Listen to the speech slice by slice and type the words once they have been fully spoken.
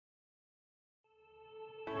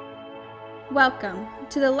Welcome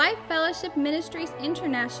to the Life Fellowship Ministries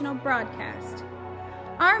International broadcast.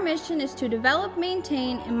 Our mission is to develop,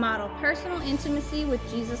 maintain, and model personal intimacy with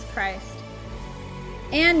Jesus Christ.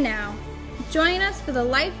 And now, join us for the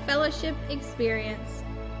Life Fellowship experience.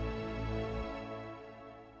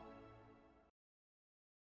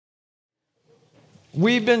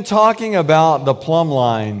 We've been talking about the plumb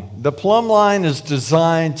line. The plumb line is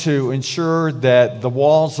designed to ensure that the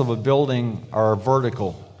walls of a building are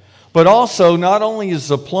vertical. But also, not only is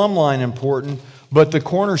the plumb line important, but the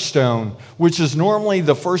cornerstone, which is normally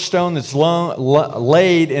the first stone that's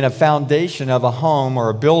laid in a foundation of a home or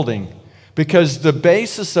a building, because the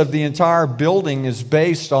basis of the entire building is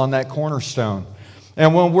based on that cornerstone.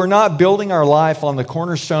 And when we're not building our life on the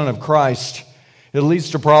cornerstone of Christ, it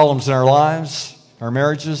leads to problems in our lives, our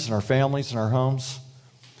marriages, and our families, and our homes.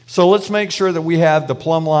 So let's make sure that we have the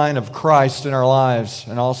plumb line of Christ in our lives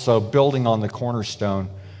and also building on the cornerstone,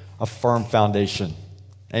 a firm foundation.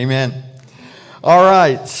 Amen. All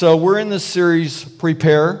right, so we're in this series,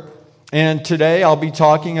 Prepare, and today I'll be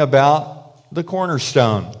talking about the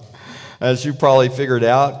cornerstone. As you probably figured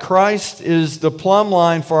out, Christ is the plumb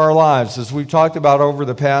line for our lives. As we've talked about over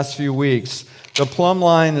the past few weeks, the plumb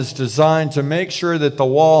line is designed to make sure that the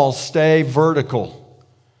walls stay vertical.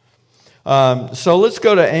 So let's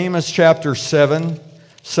go to Amos chapter 7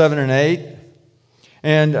 and 8.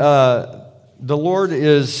 And the Lord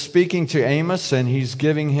is speaking to Amos, and he's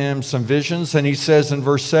giving him some visions. And he says in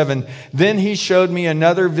verse 7, "Then he showed me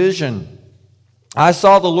another vision. I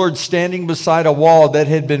saw the Lord standing beside a wall that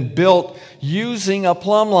had been built using a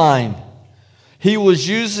plumb line." He was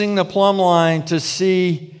using the plumb line to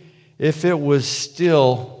see if it was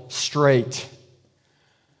still straight.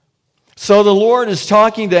 So the Lord is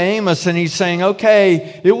talking to Amos, and he's saying,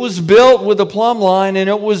 okay, it was built with a plumb line, and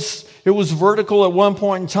it was vertical at one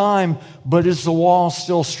point in time, but is the wall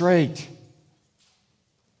still straight?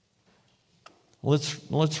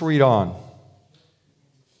 Let's read on.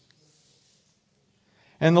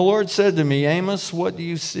 "And the Lord said to me, 'Amos, what do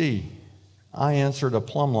you see?' I answered, 'A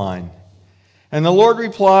plumb line.' And the Lord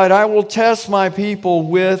replied, 'I will test my people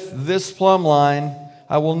with this plumb line.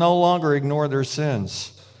 I will no longer ignore their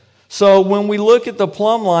sins.'" So when we look at the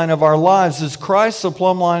plumb line of our lives, is Christ the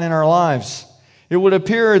plumb line in our lives? It would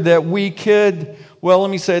appear that we could, well, let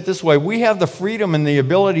me say it this way. We have the freedom and the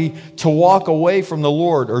ability to walk away from the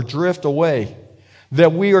Lord or drift away.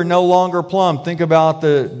 That we are no longer plumb. Think about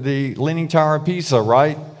the Leaning Tower of Pisa,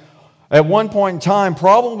 right? At one point in time,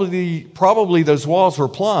 probably those walls were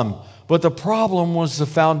plumb. But the problem was the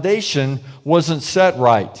foundation wasn't set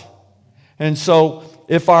right. And so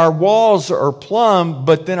if our walls are plumb,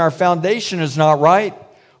 but then our foundation is not right,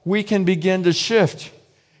 we can begin to shift.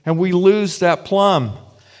 And we lose that plumb.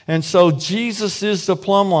 And so Jesus is the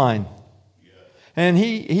plumb line. And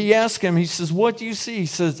he asked him, he says, "What do you see?" He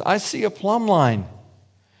says, "I see a plumb line."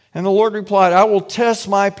 And the Lord replied, "I will test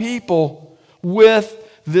my people with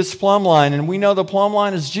this plumb line." And we know the plumb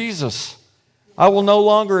line is Jesus. "I will no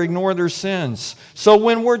longer ignore their sins." So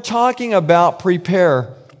when we're talking about prepare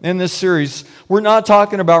in this series, we're not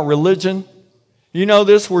talking about religion. You know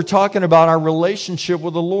this, we're talking about our relationship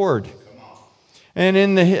with the Lord.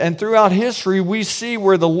 And throughout history, we see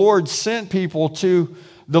where the Lord sent people to,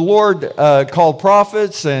 the Lord called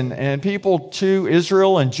prophets and people to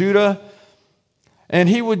Israel and Judah. And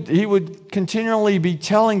he would continually be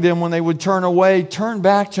telling them when they would turn away, "Turn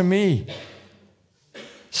back to me.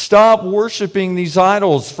 Stop worshiping these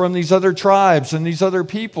idols from these other tribes and these other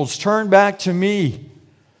peoples. Turn back to me."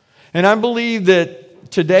 And I believe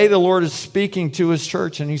that today the Lord is speaking to His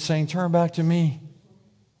church, and He's saying, "Turn back to me.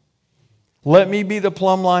 Let me be the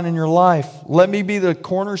plumb line in your life. Let me be the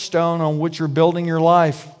cornerstone on which you're building your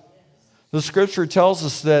life." The Scripture tells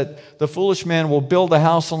us that the foolish man will build a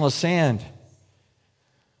house on the sand.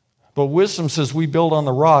 But wisdom says we build on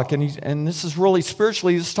the rock. And this is really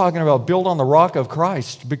spiritually, this is talking about build on the rock of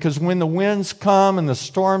Christ. Because when the winds come and the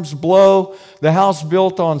storms blow, the house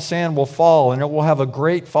built on sand will fall, and it will have a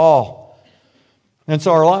great fall. And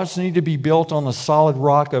so our lives need to be built on the solid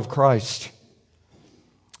rock of Christ.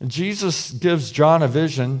 Jesus gives John a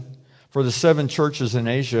vision for the 7 churches in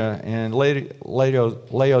Asia, and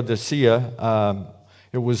Laodicea,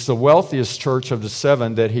 it was the wealthiest church of the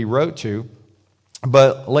 7 that he wrote to.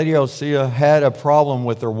 But Laodicea had a problem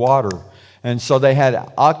with their water. And so they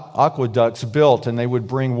had aqueducts built, and they would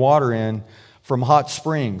bring water in from hot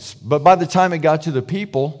springs. But by the time it got to the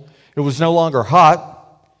people, it was no longer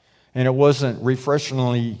hot, and it wasn't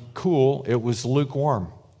refreshingly cool. It was lukewarm.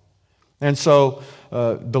 And so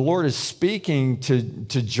the Lord is speaking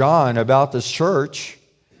to John about this church,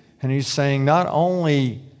 and He's saying not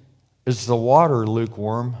only is the water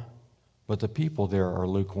lukewarm, but the people there are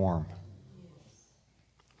lukewarm.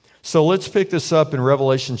 So let's pick this up in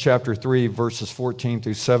Revelation chapter 3, verses 14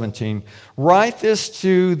 through 17. Write this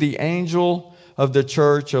to the angel of the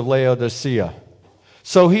church of Laodicea.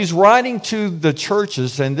 So he's writing to the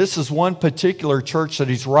churches, and this is one particular church that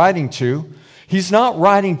he's writing to. He's not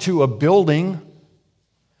writing to a building.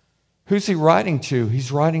 Who's he writing to?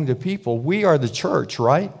 He's writing to people. We are the church,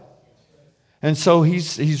 right? And so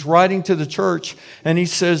he's writing to the church, and he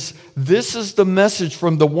says, this is the message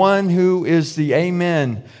from the one who is the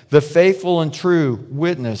Amen, the faithful and true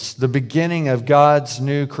witness, the beginning of God's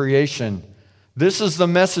new creation. This is the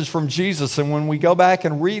message from Jesus. And when we go back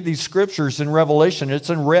and read these scriptures in Revelation,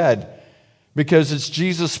 it's in red because it's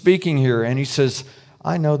Jesus speaking here. And he says,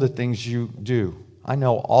 I know the things you do. I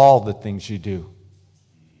know all the things you do.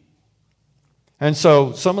 And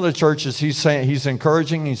so some of the churches he's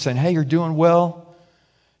encouraging, he's saying, hey, you're doing well.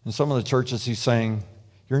 And some of the churches he's saying,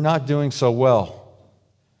 you're not doing so well.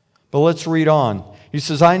 But let's read on. He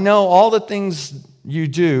says, I know all the things you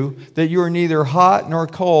do, that you are neither hot nor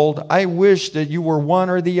cold. I wish that you were one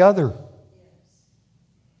or the other.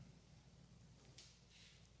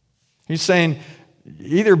 He's saying,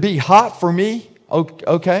 either be hot for me,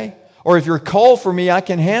 okay? Or if you're cold for me, I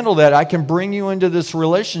can handle that. I can bring you into this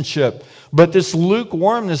relationship. But this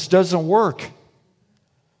lukewarmness doesn't work.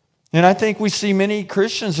 And I think we see many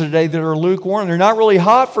Christians today that are lukewarm. They're not really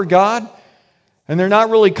hot for God, and they're not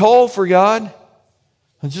really cold for God.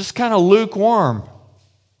 They're just kind of lukewarm.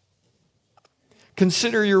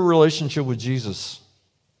 Consider your relationship with Jesus.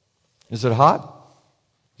 Is it hot?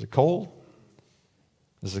 Is it cold?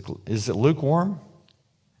 Is it lukewarm?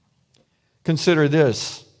 Consider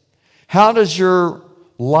this. How does your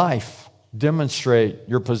life demonstrate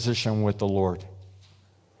your position with the Lord?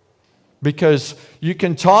 Because you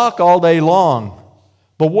can talk all day long,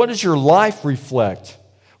 but what does your life reflect?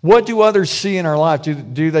 What do others see in our life?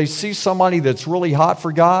 Do they see somebody that's really hot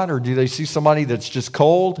for God, or do they see somebody that's just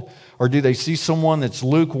cold, or do they see someone that's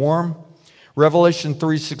lukewarm? Revelation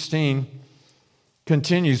 3:16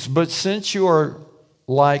 continues, but since you are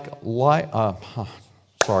like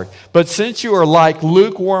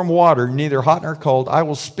lukewarm water, neither hot nor cold, I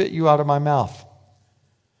will spit you out of my mouth.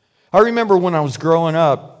 I remember when I was growing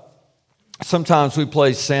up, sometimes we'd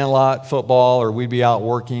play sandlot football, or we'd be out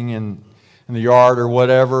working in the yard or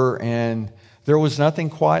whatever, and there was nothing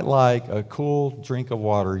quite like a cool drink of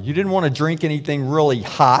water. You didn't want to drink anything really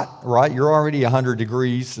hot, right? You're already 100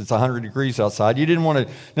 degrees. It's 100 degrees outside. You didn't want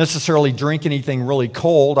to necessarily drink anything really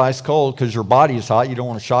cold, ice cold, because your body is hot. You don't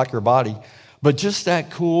want to shock your body. But just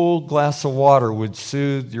that cool glass of water would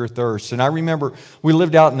soothe your thirst. And I remember we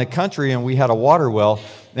lived out in the country, and we had a water well,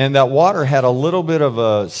 and that water had a little bit of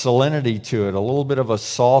a salinity to it, a little bit of a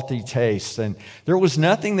salty taste. And there was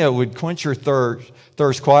nothing that would quench your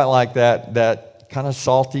thirst quite like that kind of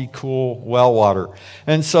salty, cool well water.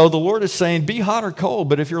 And so the Lord is saying, be hot or cold,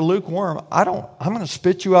 but if you're lukewarm, I'm going to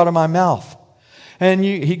spit you out of my mouth. And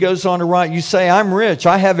he goes on to write, you say, I'm rich,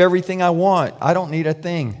 I have everything I want, I don't need a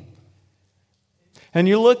thing. And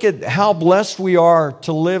you look at how blessed we are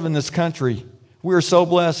to live in this country. We are so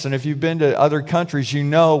blessed, and if you've been to other countries, you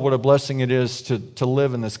know what a blessing it is to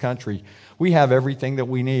live in this country. We have everything that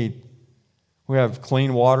we need. We have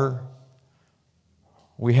clean water.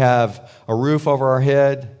 We have a roof over our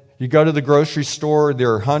head. You go to the grocery store,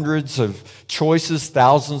 there are hundreds of choices,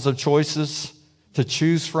 thousands of choices to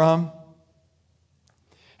choose from.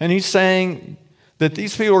 And he's saying that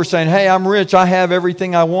these people are saying, hey, I'm rich, I have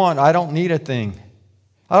everything I want, I don't need a thing.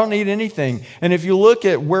 I don't need anything. And if you look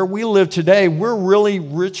at where we live today, we're really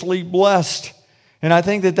richly blessed. And I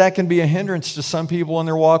think that can be a hindrance to some people in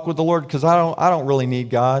their walk with the Lord, because I don't really need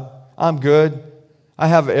God. I'm good. I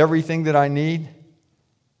have everything that I need.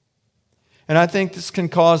 And I think this can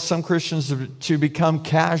cause some Christians to become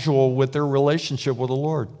casual with their relationship with the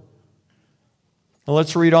Lord. Now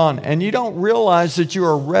let's read on. And you don't realize that you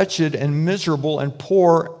are wretched and miserable and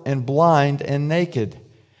poor and blind and naked.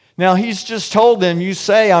 Now, he's just told them, you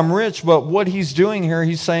say I'm rich, but what he's doing here,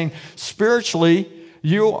 he's saying, spiritually,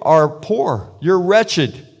 you are poor, you're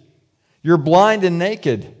wretched, you're blind and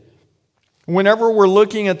naked. Whenever we're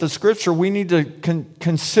looking at the scripture, we need to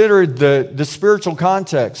consider the spiritual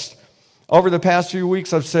context. Over the past few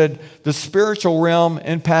weeks, I've said the spiritual realm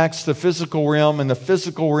impacts the physical realm, and the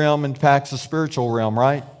physical realm impacts the spiritual realm,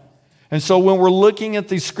 right? And so when we're looking at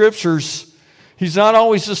these scriptures, he's not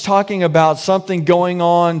always just talking about something going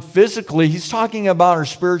on physically. He's talking about our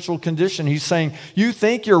spiritual condition. He's saying, you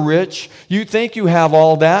think you're rich, you think you have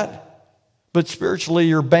all that, but spiritually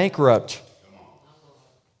you're bankrupt.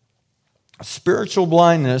 Spiritual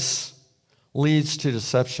blindness leads to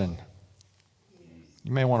deception.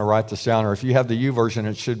 You may want to write this down, or if you have the U version,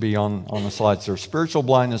 it should be on the slides there. Spiritual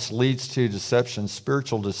blindness leads to deception.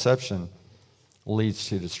 Spiritual deception leads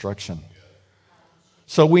to destruction.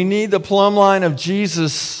 So we need the plumb line of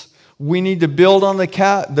Jesus. We need to build on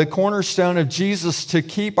the cornerstone of Jesus to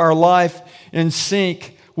keep our life in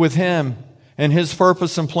sync with Him and His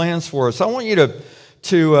purpose and plans for us. I want you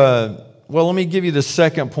well, let me give you the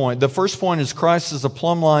second point. The first point is Christ is a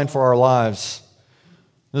plumb line for our lives.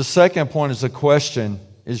 The second point is a question: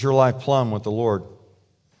 is your life plumb with the Lord?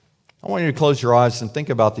 I want you to close your eyes and think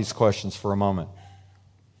about these questions for a moment.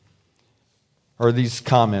 Or these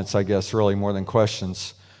comments, I guess, really, more than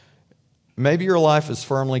questions. Maybe your life is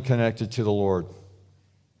firmly connected to the Lord.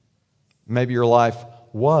 Maybe your life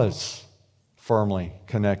was firmly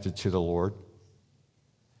connected to the Lord.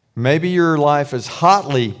 Maybe your life is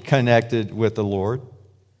hotly connected with the Lord.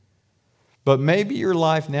 But maybe your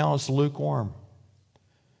life now is lukewarm.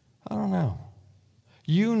 I don't know.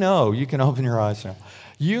 You can open your eyes now.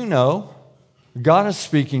 God is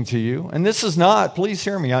speaking to you. And this is not, please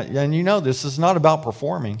hear me, and this is not about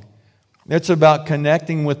performing. It's about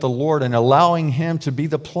connecting with the Lord and allowing Him to be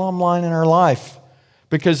the plumb line in our life.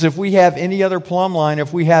 Because if we have any other plumb line,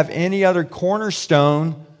 if we have any other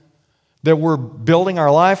cornerstone that we're building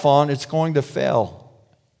our life on, it's going to fail.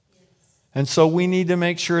 And so we need to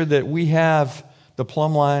make sure that we have the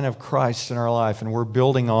plumb line of Christ in our life, and we're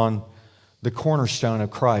building on the cornerstone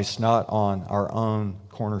of Christ, not on our own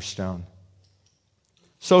cornerstone.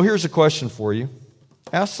 So here's a question for you.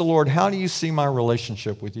 Ask the Lord, how do you see my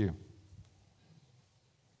relationship with you?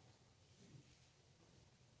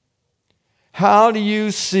 How do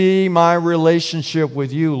you see my relationship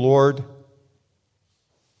with you, Lord?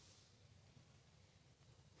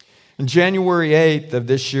 On January 8th of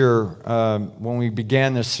this year, when we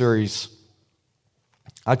began this series,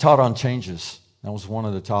 I taught on changes. That was one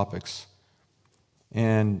of the topics.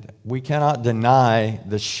 And we cannot deny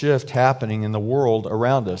the shift happening in the world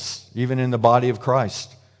around us, even in the body of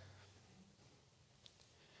Christ.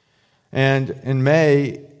 And in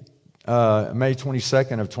May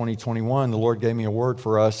 22nd of 2021, the Lord gave me a word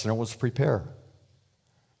for us, and it was prepare.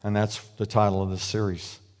 And that's the title of this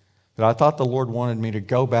series. But I thought the Lord wanted me to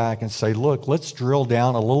go back and say, look, let's drill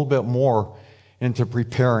down a little bit more into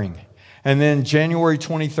preparing. And then January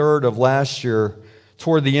 23rd of last year,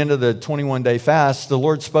 toward the end of the 21-day fast, the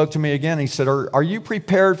Lord spoke to me again. He said, are you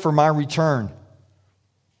prepared for my return?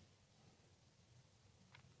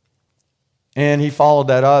 And He followed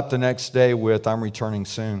that up the next day with, I'm returning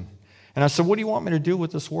soon. And I said, what do you want me to do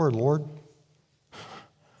with this word, Lord?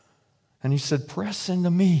 And He said, press into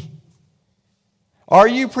me. Are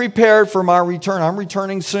you prepared for my return? I'm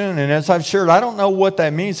returning soon. And as I've shared, I don't know what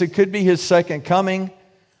that means. It could be His second coming.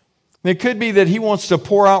 It could be that He wants to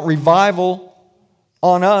pour out revival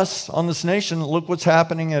on us, on this nation. Look what's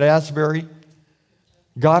happening at Asbury.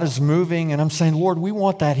 God is moving, and I'm saying, Lord, we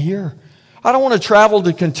want that here. I don't want to travel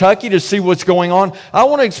to Kentucky to see what's going on. I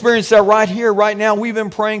want to experience that right here, right now. We've been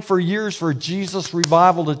praying for years for Jesus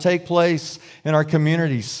revival to take place in our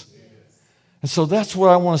communities. And so that's what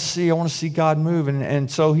I want to see. I want to see God move. And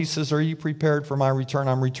so He says, are you prepared for my return?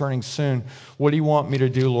 I'm returning soon. What do you want me to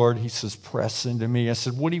do, Lord? He says, press into me. I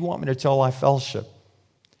said, what do you want me to tell Life Fellowship?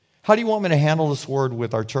 How do you want me to handle this word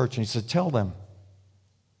with our church? And He said, tell them.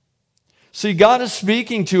 See, God is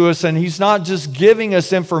speaking to us, and He's not just giving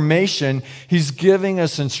us information. He's giving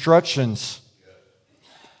us instructions.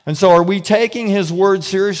 And so are we taking His word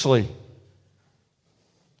seriously?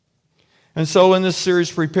 And so in this series,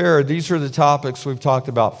 Prepare, these are the topics we've talked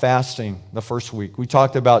about. Fasting the first week. We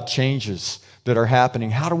talked about changes that are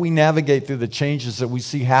happening. How do we navigate through the changes that we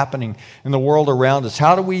see happening in the world around us?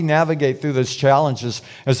 How do we navigate through those challenges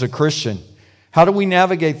as a Christian? How do we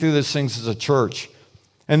navigate through those things as a church?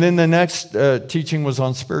 And then the next teaching was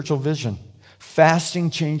on spiritual vision. Fasting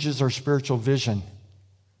changes our spiritual vision.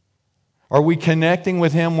 Are we connecting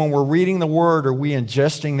with Him when we're reading the Word? Are we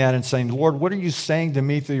ingesting that and saying, Lord, what are you saying to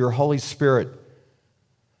me through your Holy Spirit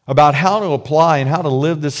about how to apply and how to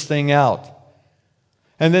live this thing out?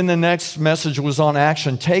 And then the next message was on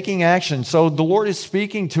action, taking action. So the Lord is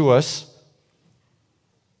speaking to us,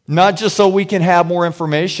 not just so we can have more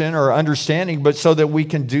information or understanding, but so that we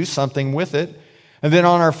can do something with it. And then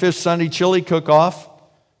on our 5th Sunday chili cook-off,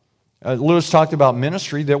 Lewis talked about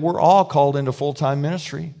ministry, that we're all called into full-time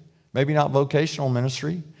ministry. Maybe not vocational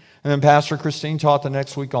ministry. And then Pastor Christine taught the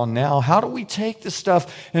next week on now. How do we take this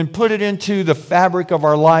stuff and put it into the fabric of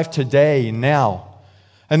our life today, now?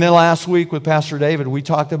 And then last week with Pastor David, we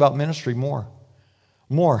talked about ministry more.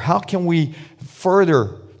 How can we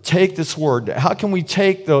further take this word? How can we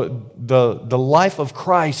take the life of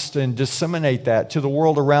Christ and disseminate that to the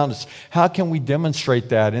world around us? How can we demonstrate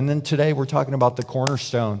that? And then today we're talking about the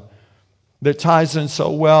cornerstone that ties in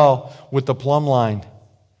so well with the plumb line.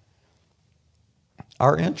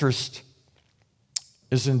 Our interest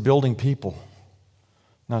is in building people,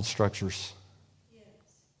 not structures.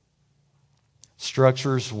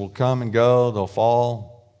 Structures will come and go, they'll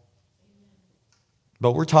fall.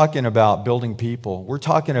 But we're talking about building people. We're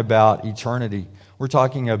talking about eternity. We're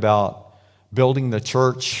talking about building the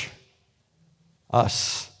church.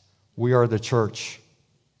 Us. We are the church.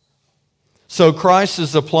 So Christ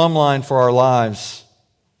is the plumb line for our lives.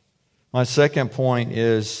 My second point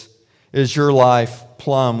is your life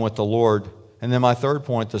plumb with the Lord? And then my third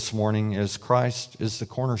point this morning is Christ is the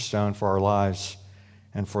cornerstone for our lives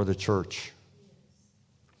and for the church.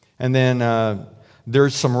 And then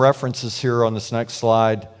there's some references here on this next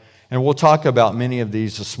slide. And we'll talk about many of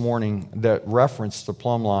these this morning that reference the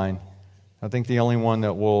plumb line. I think the only one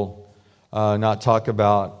that we'll not talk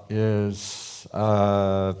about is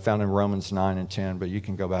found in Romans 9 and 10, but you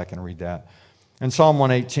can go back and read that. In Psalm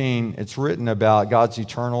 118, it's written about God's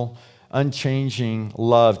eternal, unchanging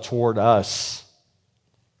love toward us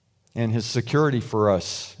and His security for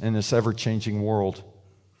us in this ever-changing world.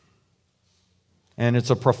 And it's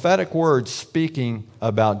a prophetic word speaking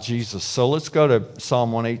about Jesus. So let's go to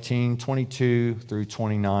Psalm 118, 22 through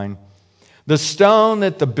 29. The stone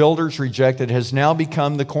that the builders rejected has now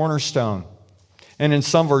become the cornerstone. And in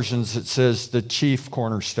some versions it says the chief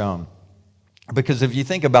cornerstone. Because if you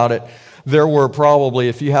think about it, there were probably,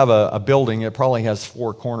 if you have a building, it probably has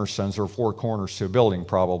 4 cornerstones or 4 corners to a building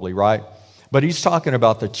probably, right? But he's talking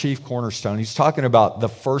about the chief cornerstone. He's talking about the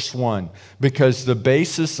first one because the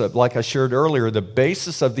basis of, like I shared earlier, the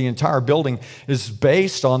basis of the entire building is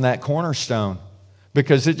based on that cornerstone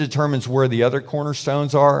because it determines where the other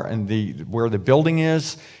cornerstones are and where the building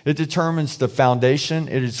is. It determines the foundation.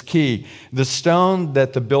 It is key. The stone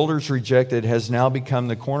that the builders rejected has now become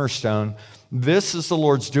the cornerstone. This is the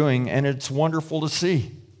Lord's doing, and it's wonderful to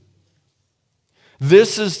see.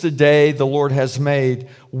 This is the day the Lord has made.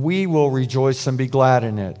 We will rejoice and be glad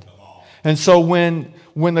in it. And so when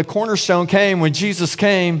the cornerstone came, when Jesus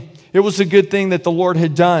came, it was a good thing that the Lord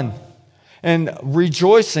had done. And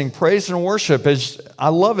rejoicing, praise and worship, I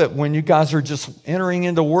love it when you guys are just entering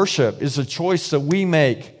into worship, is a choice that we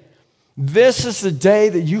make. This is the day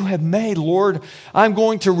that you have made, Lord. I'm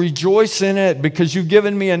going to rejoice in it because you've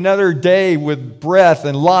given me another day with breath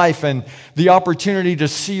and life and the opportunity to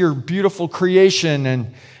see your beautiful creation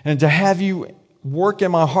and to have you work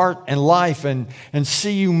in my heart and life and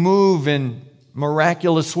see you move in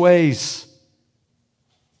miraculous ways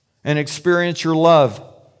and experience your love.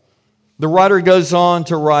 The writer goes on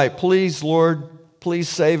to write, please, Lord, please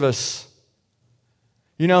save us.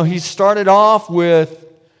 You know, he started off with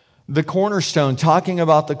the cornerstone, talking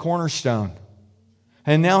about the cornerstone.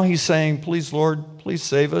 And now he's saying, please, Lord, please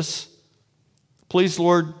save us. Please,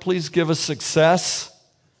 Lord, please give us success.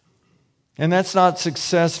 And that's not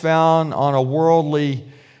success found on a worldly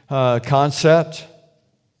concept.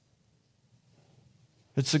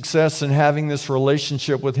 It's success in having this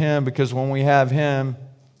relationship with Him because when we have Him,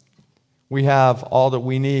 we have all that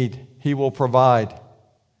we need. He will provide.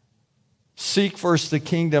 Seek first the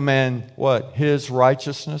kingdom and what? His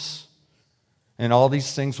righteousness. And all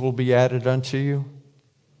these things will be added unto you.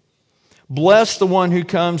 Bless the one who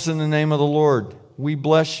comes in the name of the Lord. We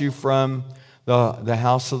bless you from the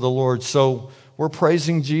house of the Lord. So we're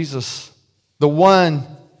praising Jesus, the one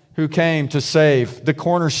who came to save, the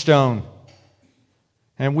cornerstone.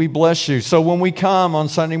 And we bless you. So when we come on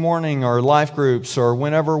Sunday morning or life groups or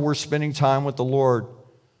whenever we're spending time with the Lord,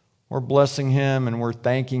 we're blessing Him and we're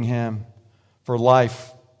thanking Him for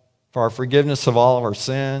life, for our forgiveness of all of our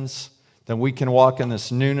sins, that we can walk in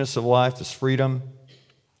this newness of life, this freedom.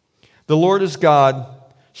 The Lord is God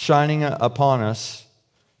shining upon us.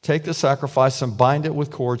 Take the sacrifice and bind it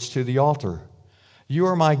with cords to the altar. You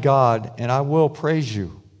are my God, and I will praise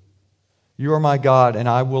you. You are my God, and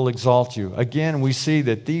I will exalt you. Again, we see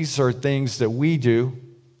that these are things that we do.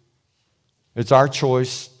 It's our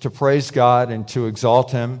choice to praise God and to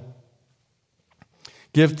exalt Him.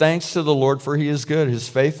 Give thanks to the Lord, for He is good. His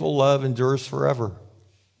faithful love endures forever.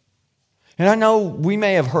 And I know we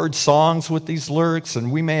may have heard songs with these lyrics,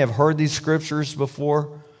 and we may have heard these scriptures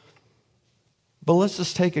before. But let's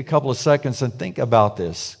just take a couple of seconds and think about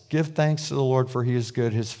this. Give thanks to the Lord, for He is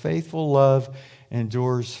good. His faithful love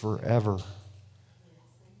endures forever.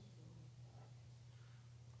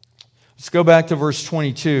 Let's go back to verse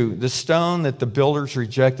 22. The stone that the builders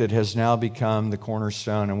rejected has now become the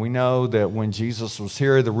cornerstone. And we know that when Jesus was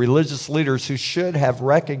here, the religious leaders who should have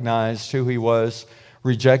recognized who he was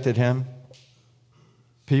rejected him.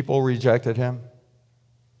 People rejected him.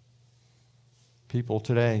 People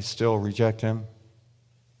today still reject him.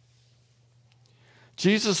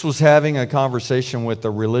 Jesus was having a conversation with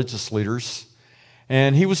the religious leaders.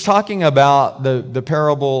 And he was talking about the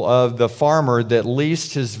parable of the farmer that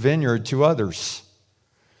leased his vineyard to others.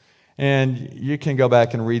 And you can go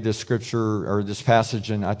back and read this scripture or this passage,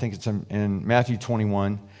 and I think it's in Matthew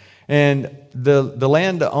 21. And the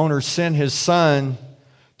landowner sent his son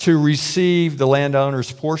to receive the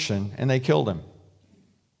landowner's portion, and they killed him.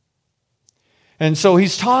 And so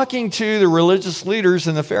he's talking to the religious leaders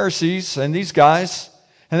and the Pharisees and these guys,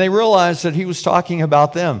 and they realized that he was talking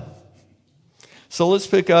about them. So let's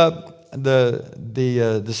pick up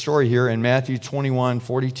the story here in Matthew 21,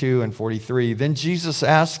 42, and 43. Then Jesus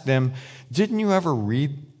asked them, "Didn't you ever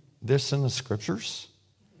read this in the scriptures?"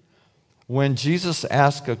 When Jesus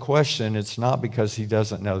asks a question, it's not because he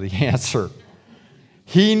doesn't know the answer.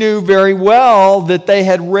 He knew very well that they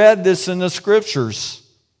had read this in the scriptures.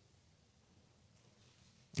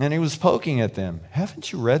 And he was poking at them.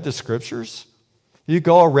 Haven't you read the scriptures? You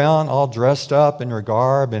go around all dressed up in your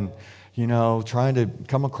garb and trying to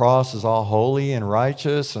come across as all holy and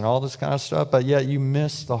righteous and all this kind of stuff, but yet you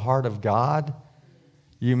miss the heart of God.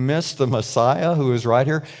 You miss the Messiah who is right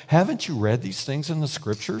here. Haven't you read these things in the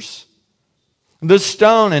scriptures? The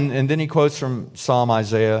stone, and then he quotes from Psalm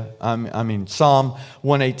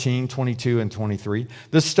 118, 22, and 23.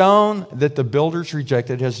 The stone that the builders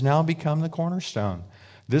rejected has now become the cornerstone.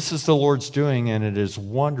 This is the Lord's doing, and it is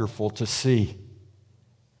wonderful to see.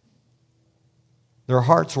 Their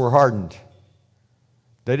hearts were hardened.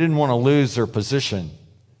 They didn't want to lose their position.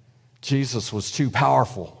 Jesus was too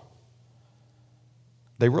powerful.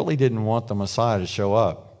 They really didn't want the Messiah to show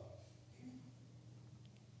up.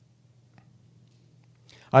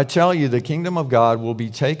 I tell you, the kingdom of God will be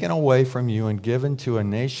taken away from you and given to a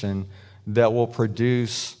nation that will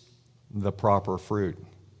produce the proper fruit.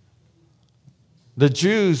 The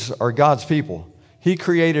Jews are God's people. He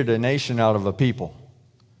created a nation out of a people.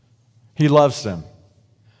 He loves them.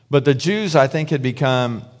 But the Jews, I think, had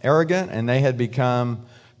become arrogant, and they had become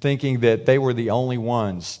thinking that they were the only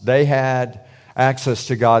ones. They had access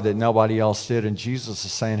to God that nobody else did, and Jesus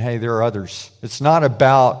is saying, hey, there are others. It's not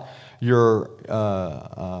about your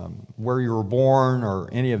where you were born or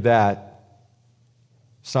any of that.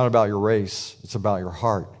 It's not about your race. It's about your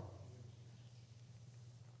heart.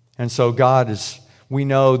 And so we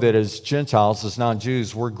know that as Gentiles, as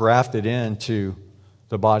non-Jews, we're grafted into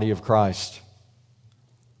the body of Christ.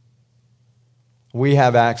 We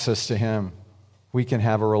have access to him. We can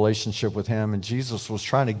have a relationship with him. And Jesus was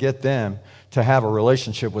trying to get them to have a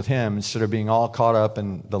relationship with him instead of being all caught up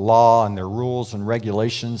in the law and their rules and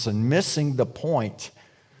regulations and missing the point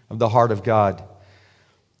of the heart of God.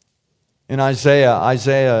 In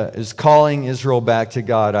Isaiah is calling Israel back to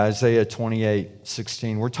God. Isaiah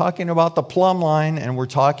 28:16. We're talking about the plumb line, and we're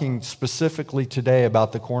talking specifically today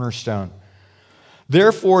about the cornerstone.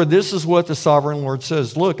 Therefore, this is what the sovereign Lord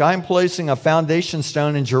says. Look, I'm placing a foundation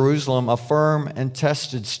stone in Jerusalem, a firm and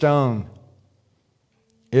tested stone.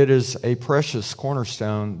 It is a precious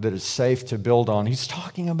cornerstone that is safe to build on. He's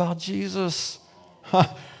talking about Jesus.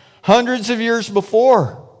 Hundreds of years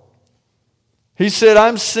before. He said,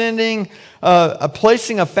 I'm placing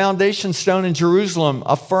a foundation stone in Jerusalem,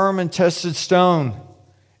 a firm and tested stone.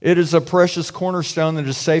 It is a precious cornerstone that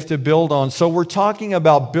is safe to build on. So we're talking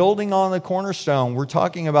about building on the cornerstone. We're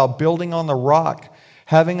talking about building on the rock,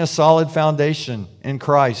 having a solid foundation in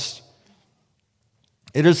Christ.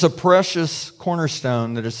 It is a precious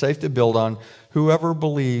cornerstone that is safe to build on. Whoever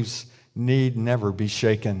believes need never be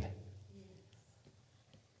shaken.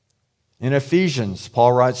 In Ephesians,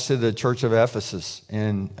 Paul writes to the church of Ephesus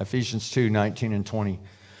in Ephesians 2:19 and 20.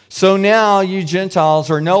 So now you Gentiles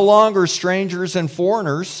are no longer strangers and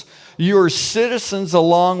foreigners. You are citizens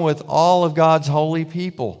along with all of God's holy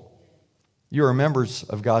people. You are members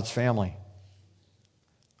of God's family.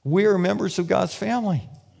 We are members of God's family.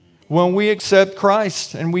 When we accept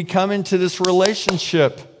Christ and we come into this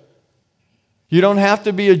relationship, you don't have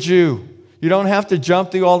to be a Jew. You don't have to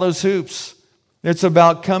jump through all those hoops. It's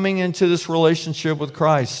about coming into this relationship with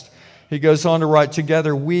Christ. He goes on to write,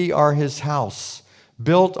 together we are his house,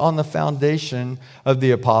 built on the foundation of the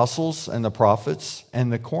apostles and the prophets,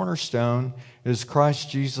 and the cornerstone is Christ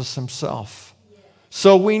Jesus himself.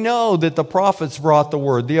 So we know that the prophets brought the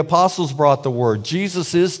word, the apostles brought the word,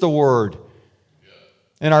 Jesus is the word.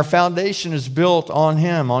 And our foundation is built on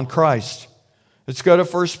him, on Christ. Let's go to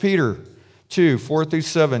 1 Peter 2, 4 through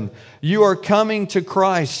 7. You are coming to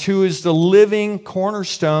Christ, who is the living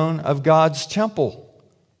cornerstone of God's temple.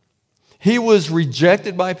 He was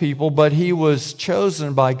rejected by people, but he was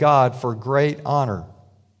chosen by God for great honor.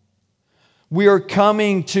 We are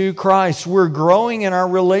coming to Christ. We're growing in our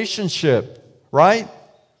relationship, right?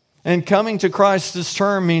 And coming to Christ, this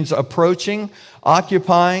term means approaching,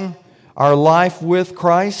 occupying our life with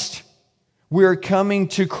Christ. We are coming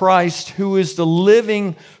to Christ, who is the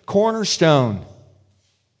living cornerstone.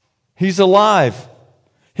 He's alive.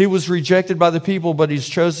 He was rejected by the people, but he's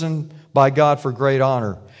chosen by God for great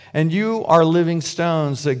honor. And you are living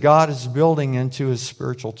stones that God is building into his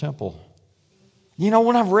spiritual temple. You know,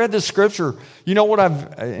 when I've read this scripture, you know what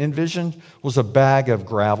I've envisioned was a bag of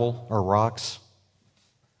gravel or rocks.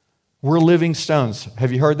 We're living stones.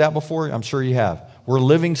 Have you heard that before? I'm sure you have. We're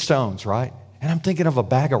living stones, right? And I'm thinking of a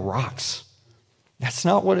bag of rocks. That's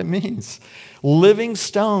not what it means. Living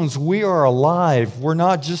stones, we are alive. We're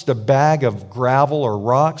not just a bag of gravel or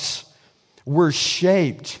rocks. We're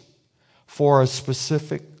shaped for a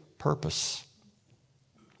specific purpose.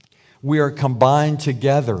 We are combined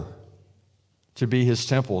together to be his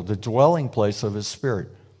temple, the dwelling place of his Spirit.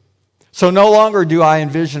 So no longer do I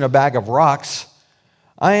envision a bag of rocks.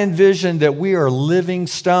 I envision that we are living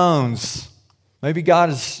stones. Maybe God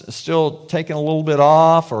is still taking a little bit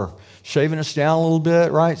off or shaving us down a little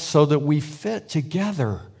bit, right? So that we fit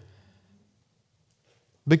together.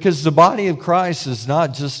 Because the body of Christ is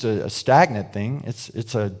not just a stagnant thing,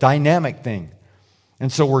 it's a dynamic thing.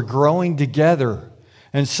 And so we're growing together.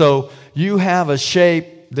 And so you have a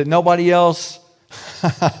shape that nobody else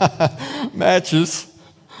matches.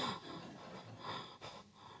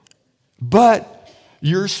 But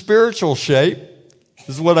your spiritual shape, this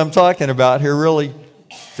is what I'm talking about here, really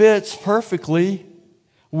fits perfectly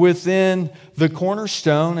within the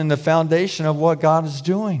cornerstone and the foundation of what God is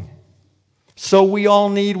doing. So we all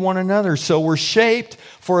need one another. So we're shaped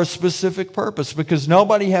for a specific purpose because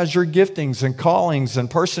nobody has your giftings and callings and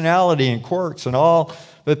personality and quirks and all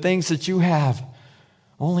the things that you have.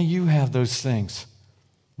 Only you have those things.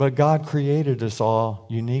 But God created us all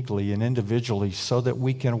uniquely and individually so that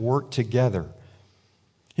we can work together.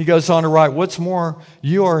 He goes on to write, what's more,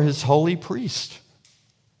 you are his holy priest.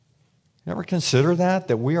 You ever consider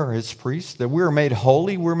that we are his priests? That we are made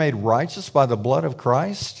holy, we're made righteous by the blood of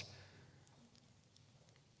Christ?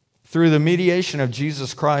 Through the mediation of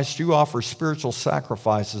Jesus Christ, you offer spiritual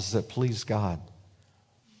sacrifices that please God.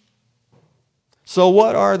 So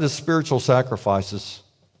what are the spiritual sacrifices?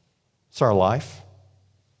 It's our life.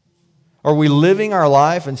 Are we living our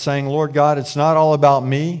life and saying, Lord God, it's not all about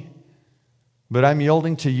me, but I'm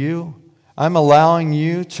yielding to you? I'm allowing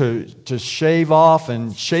you to shave off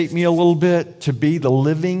and shape me a little bit to be the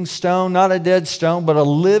living stone, not a dead stone, but a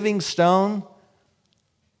living stone.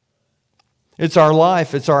 It's our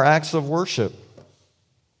life. It's our acts of worship,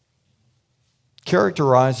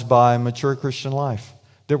 characterized by mature Christian life,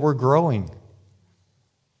 that we're growing.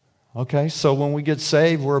 Okay, so when we get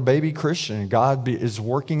saved, we're a baby Christian. God is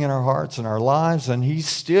working in our hearts and our lives, and he's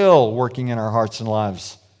still working in our hearts and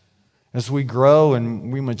lives as we grow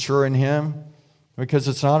and we mature in him, because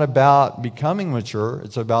it's not about becoming mature.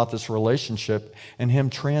 It's about this relationship and him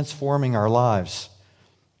transforming our lives.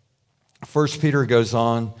 1 Peter goes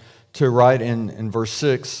on to write in verse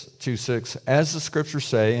 6, 2:6, as the scriptures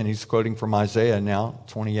say, and he's quoting from Isaiah now,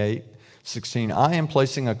 28:16, I am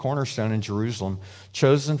placing a cornerstone in Jerusalem,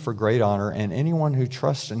 chosen for great honor, and anyone who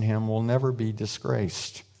trusts in him will never be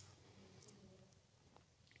disgraced.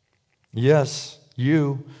 Yes,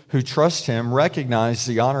 you who trust him recognize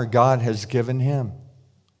the honor God has given him.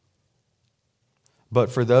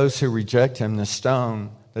 But for those who reject him, the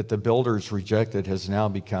stone that the builders rejected has now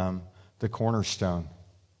become the cornerstone.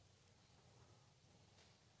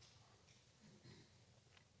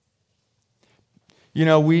 You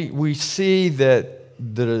know, we see that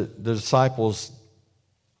the disciples,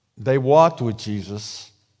 they walked with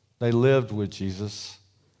Jesus, they lived with Jesus,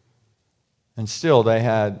 and still they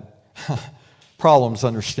had problems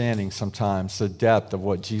understanding sometimes the depth of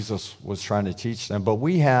what Jesus was trying to teach them. But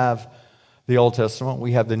we have the Old Testament,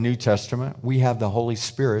 we have the New Testament, we have the Holy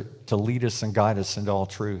Spirit to lead us and guide us into all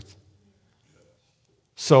truth.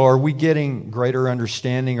 So are we getting greater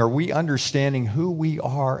understanding? Are we understanding who we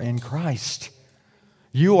are in Christ?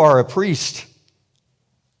 You are a priest.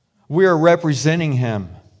 We are representing him.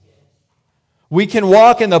 We can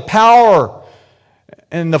walk in the power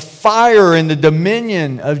and the fire and the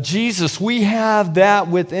dominion of Jesus. We have that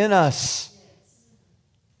within us.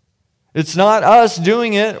 It's not us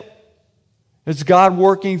doing it. It's God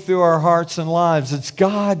working through our hearts and lives. It's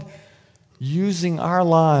God using our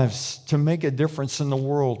lives to make a difference in the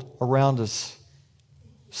world around us.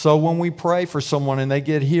 So when we pray for someone and they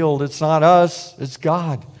get healed, it's not us, it's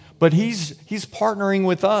God. But He's partnering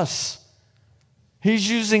with us. He's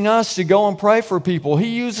using us to go and pray for people. He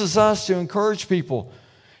uses us to encourage people.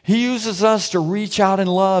 He uses us to reach out in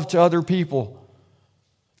love to other people.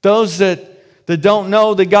 Those that don't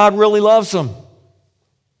know that God really loves them.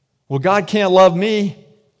 Well, God can't love me.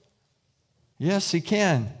 Yes, He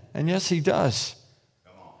can. And yes, He does.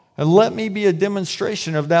 And let me be a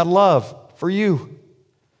demonstration of that love for you.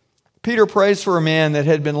 Peter prays for a man that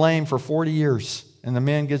had been lame for 40 years, and the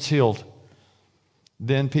man gets healed.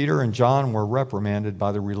 Then Peter and John were reprimanded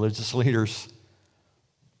by the religious leaders.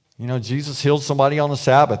 You know, Jesus healed somebody on the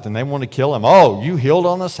Sabbath, and they want to kill him. Oh, you healed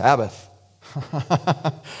on the Sabbath.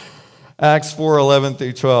 Acts 4:11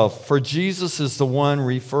 through 12. For Jesus is the one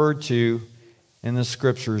referred to in the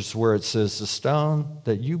Scriptures where it says, the stone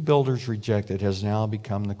that you builders rejected has now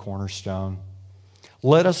become the cornerstone.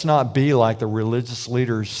 Let us not be like the religious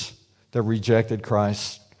leaders that rejected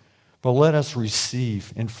Christ, but let us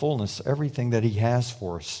receive in fullness everything that He has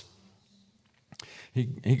for us.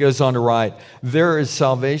 He goes on to write, there is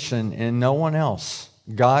salvation in no one else.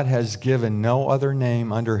 God has given no other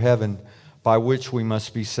name under heaven by which we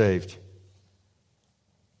must be saved.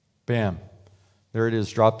 Bam. There it is.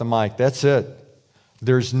 Drop the mic. That's it.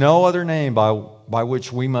 There's no other name by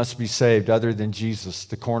which we must be saved other than Jesus,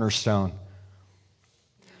 the cornerstone.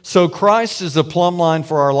 So Christ is the plumb line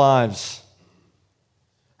for our lives.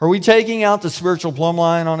 Are we taking out the spiritual plumb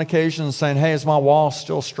line on occasion and saying, hey, is my wall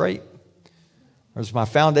still straight? Or is my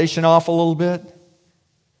foundation off a little bit?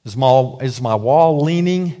 Is my wall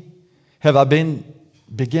leaning? Have I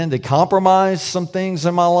begin to compromise some things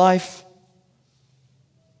in my life?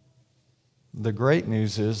 The great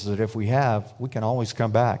news is that if we have, we can always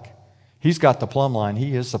come back. He's got the plumb line.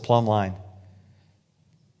 He is the plumb line.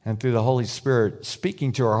 And through the Holy Spirit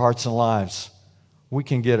speaking to our hearts and lives, we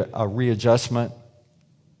can get a readjustment.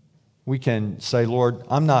 We can say, Lord,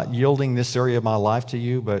 I'm not yielding this area of my life to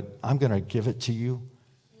you, but I'm going to give it to you.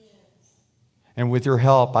 Yes. And with your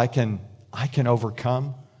help, I can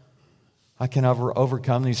overcome. I can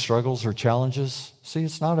overcome these struggles or challenges. See,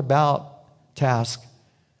 it's not about task.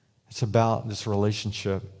 It's about this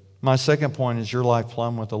relationship. My second point is your life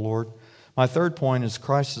plumb with the Lord. My third point is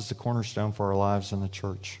Christ is the cornerstone for our lives in the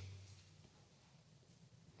church.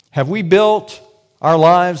 Have we built our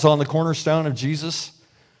lives on the cornerstone of Jesus?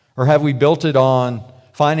 Or have we built it on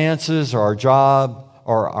finances or our job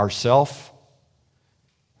or ourself?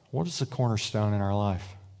 What is the cornerstone in our life?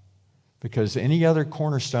 Because any other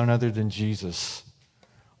cornerstone other than Jesus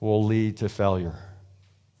will lead to failure.